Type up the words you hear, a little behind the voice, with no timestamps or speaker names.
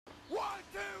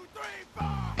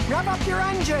Rev up your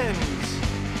engines.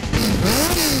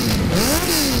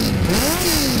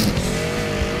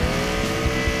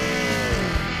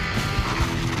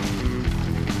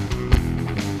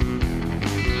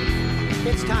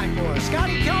 It's time for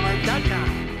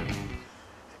ScottyKilmer.com.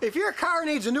 If your car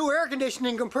needs a new air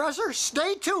conditioning compressor,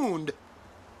 stay tuned.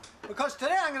 Because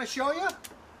today I'm going to show you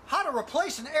how to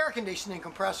replace an air conditioning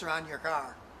compressor on your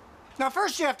car. Now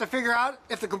first you have to figure out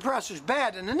if the compressor is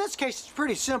bad, and in this case it's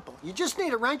pretty simple. You just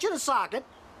need a wrench and a socket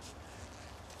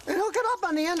and hook it up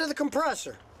on the end of the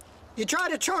compressor. You try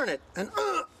to turn it, and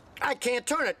I can't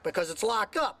turn it because it's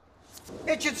locked up.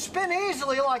 It should spin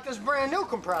easily like this brand new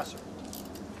compressor.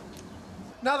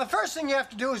 Now the first thing you have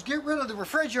to do is get rid of the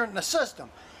refrigerant in the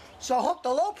system. So hook the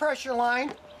low pressure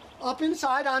line up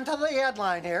inside onto the add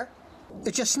line here.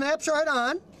 It just snaps right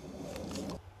on.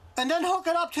 And then hook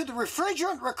it up to the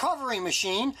refrigerant recovery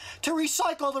machine to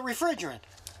recycle the refrigerant.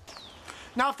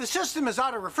 Now if the system is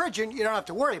out of refrigerant, you don't have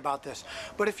to worry about this.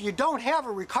 But if you don't have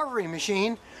a recovery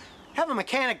machine, have a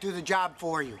mechanic do the job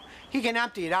for you. He can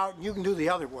empty it out and you can do the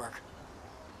other work.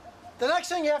 The next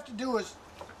thing you have to do is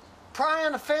pry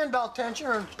on the fan belt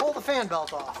tensioner and pull the fan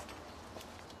belt off.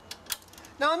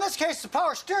 Now in this case the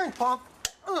power steering pump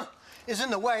is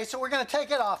in the way, so we're going to take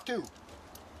it off too.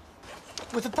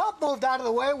 With the pump moved out of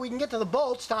the way, we can get to the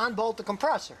bolts to unbolt the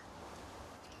compressor.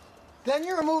 Then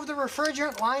you remove the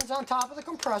refrigerant lines on top of the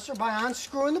compressor by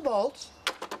unscrewing the bolts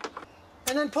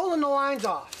and then pulling the lines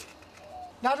off.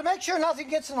 Now to make sure nothing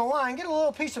gets in the line, get a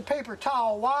little piece of paper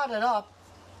towel, wad it up,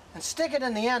 and stick it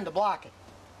in the end to block it.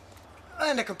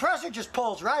 And the compressor just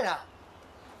pulls right out.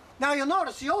 Now you'll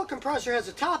notice the old compressor has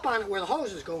a top on it where the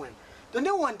hoses go in. The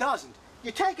new one doesn't.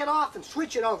 You take it off and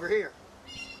switch it over here.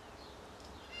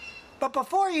 But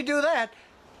before you do that,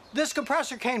 this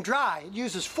compressor came dry. It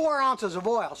uses 4 ounces of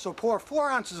oil, so pour 4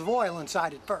 ounces of oil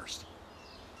inside it first.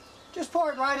 Just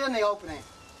pour it right in the opening.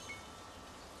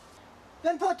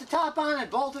 Then put the top on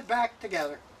and bolt it back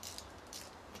together.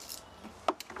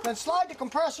 Then slide the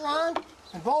compressor on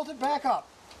and bolt it back up.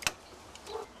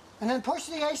 And then push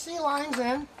the AC lines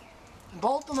in and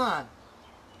bolt them on.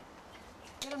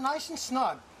 Get them nice and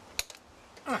snug.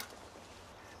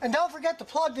 And don't forget to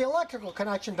plug the electrical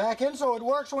connection back in so it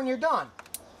works when you're done.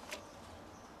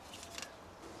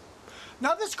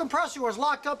 Now this compressor was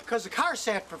locked up because the car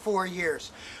sat for 4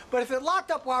 years. But if it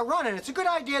locked up while running, it's a good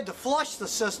idea to flush the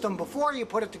system before you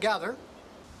put it together.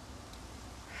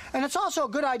 And it's also a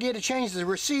good idea to change the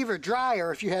receiver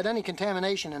dryer if you had any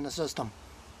contamination in the system.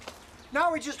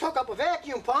 Now we just hook up a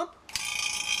vacuum pump,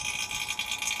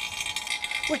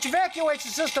 which evacuates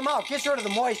the system out, gets rid of the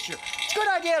moisture. It's a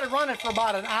good idea to run it for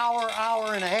about an hour,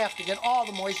 hour and a half to get all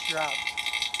the moisture out.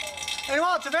 And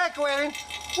while it's evacuating,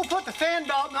 we'll put the fan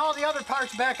belt and all the other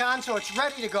parts back on so it's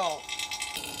ready to go.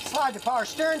 Slide the power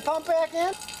steering pump back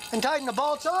in and tighten the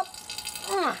bolts up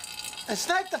and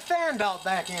snap the fan belt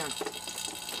back in.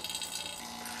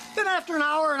 Then after an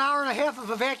hour and a half of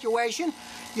evacuation,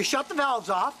 you shut the valves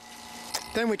off.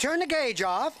 Then we turn the gauge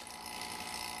off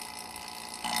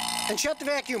and shut the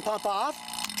vacuum pump off.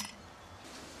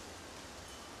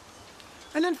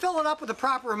 And then fill it up with the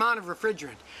proper amount of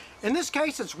refrigerant. In this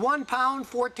case, it's 1 pound,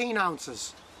 14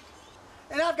 ounces.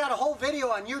 And I've got a whole video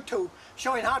on YouTube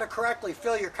showing how to correctly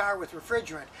fill your car with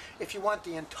refrigerant if you want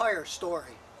the entire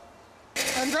story.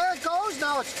 And there it goes,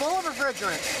 now it's full of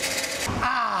refrigerant.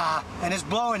 And it's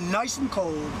blowing nice and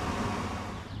cold.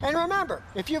 And remember,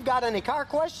 if you've got any car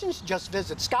questions, just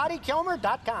visit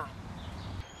ScottyKilmer.com.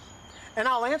 And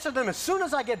I'll answer them as soon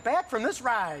as I get back from this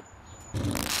ride.